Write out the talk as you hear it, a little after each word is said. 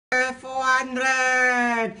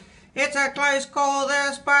400. It's a close call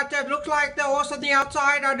this, but it looks like the horse on the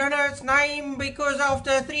outside. I don't know its name because of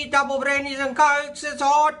the 3 double brandies and cokes. It's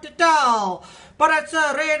hard to tell. But it's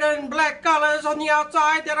red and black colours on the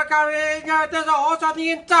outside that are coming. There's a horse on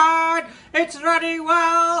the inside. It's running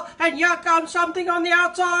well. And here comes something on the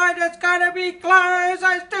outside. It's going to be close.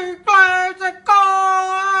 It's too close to go.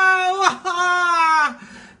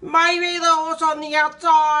 Maybe the horse on the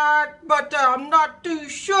outside, but I'm not too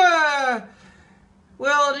sure.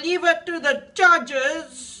 We'll leave it to the judges.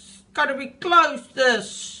 It's gonna be close,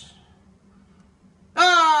 this.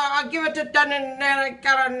 I'll give it to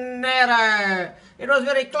Caranero. It was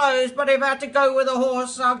very close, but if I had to go with a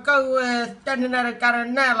horse, I'll go with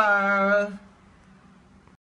Caranero.